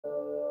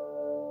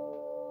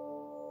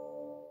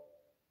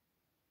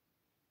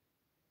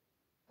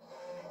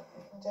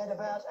Dead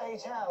about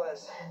 8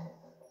 hours.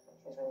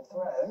 She's been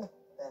thrown,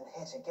 then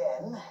hit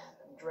again,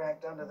 and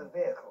dragged under the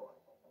vehicle.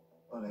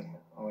 Well, he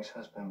always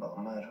has been but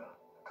a murderer.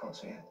 I can't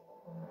see it.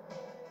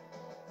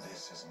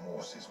 This is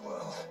Morse's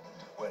world,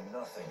 where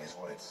nothing is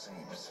what it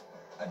seems,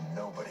 and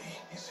nobody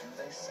is who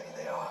they say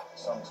they are.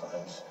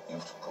 Sometimes you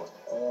have to put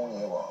all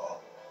you are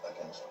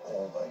against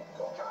all they've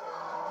got.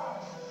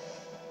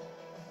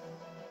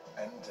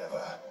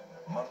 Endeavour,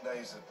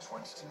 Mondays at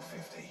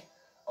 22:50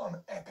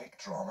 on Epic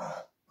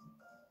Drama.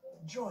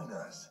 Join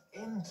us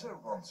in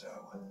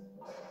Toronto,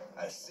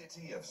 a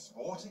city of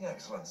sporting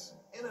excellence,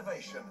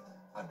 innovation,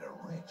 and a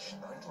rich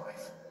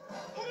nightlife.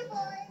 Hit it,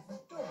 boys!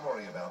 Don't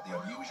worry about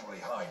the unusually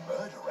high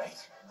murder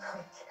rate.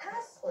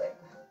 Fantastic,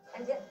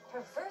 and yet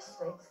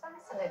perversely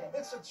fascinating.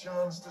 It's a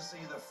chance to see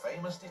the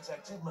famous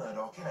Detective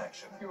Murdoch in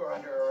action. You are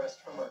under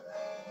arrest for murder.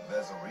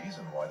 There's a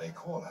reason why they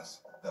call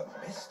us the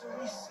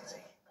Mystery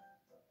City.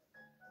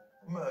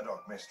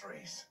 Murdoch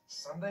Mysteries,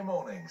 Sunday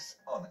mornings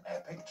on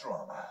Epic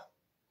Drama.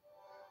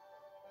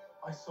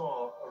 I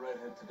saw a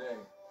redhead today.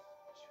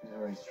 She was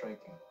very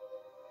striking.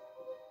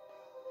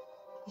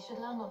 You should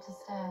learn not to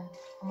stare.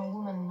 I'm a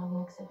woman, not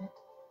an exhibit.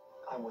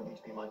 I want you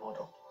to be my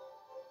model.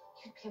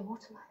 You'd be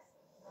immortalized.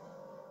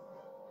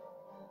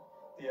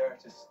 The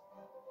artist,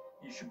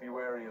 you should be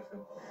wary of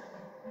him.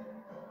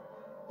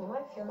 You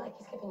might feel like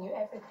he's giving you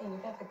everything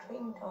you've ever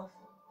dreamed of.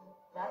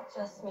 That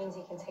just means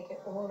he can take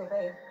it all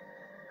away.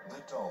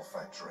 The Doll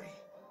Factory,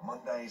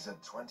 Mondays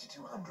at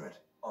 2200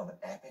 on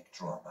Epic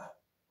Drama.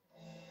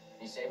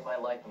 He saved my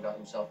life and got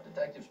himself a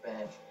detective's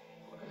badge.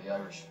 Look at the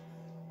Irish.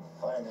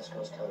 Finding this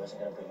girl's killer isn't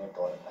going to bring your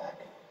daughter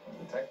back. I'm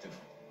a detective.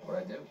 What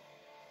I do?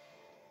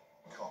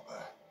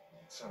 Copper,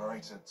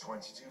 tonight at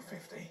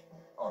 22:50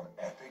 on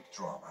Epic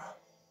Drama.